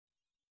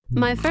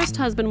My first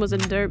husband was a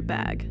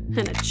dirtbag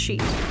and a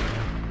cheat.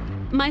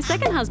 My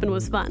second husband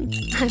was fun.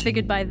 I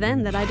figured by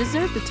then that I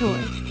deserved a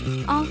toy.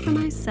 All for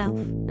myself,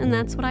 and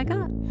that's what I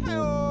got.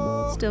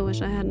 Still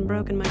wish I hadn't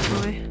broken my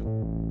toy.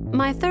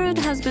 My third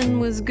husband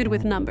was good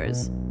with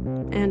numbers.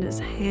 And his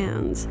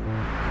hands.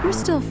 We're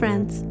still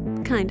friends.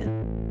 Kinda.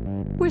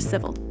 We're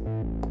civil.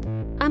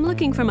 I'm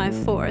looking for my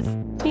fourth,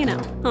 you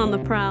know, on the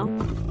prowl.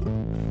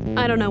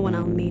 I don't know when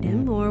I'll meet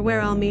him or where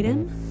I'll meet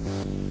him,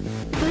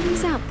 but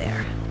he's out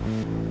there.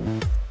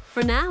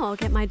 For now, I'll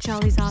get my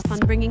jollies off on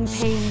bringing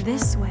pain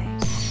this way.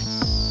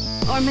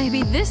 Or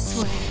maybe this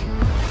way.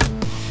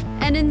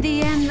 And in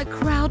the end, the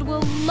crowd will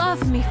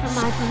love me for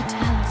my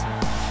brutality.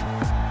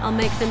 I'll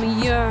make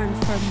them yearn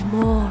for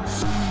more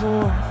and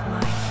more of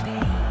my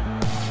pain.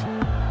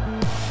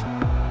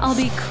 I'll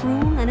be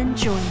cruel and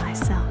enjoy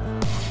myself.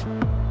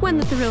 When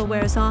the thrill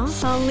wears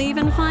off, I'll leave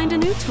and find a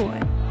new toy.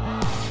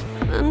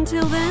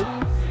 Until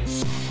then,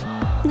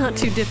 not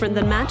too different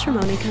than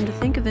matrimony, come to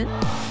think of it.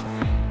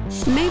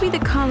 Maybe the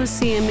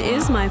Colosseum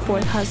is my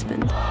fourth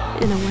husband,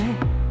 in a way.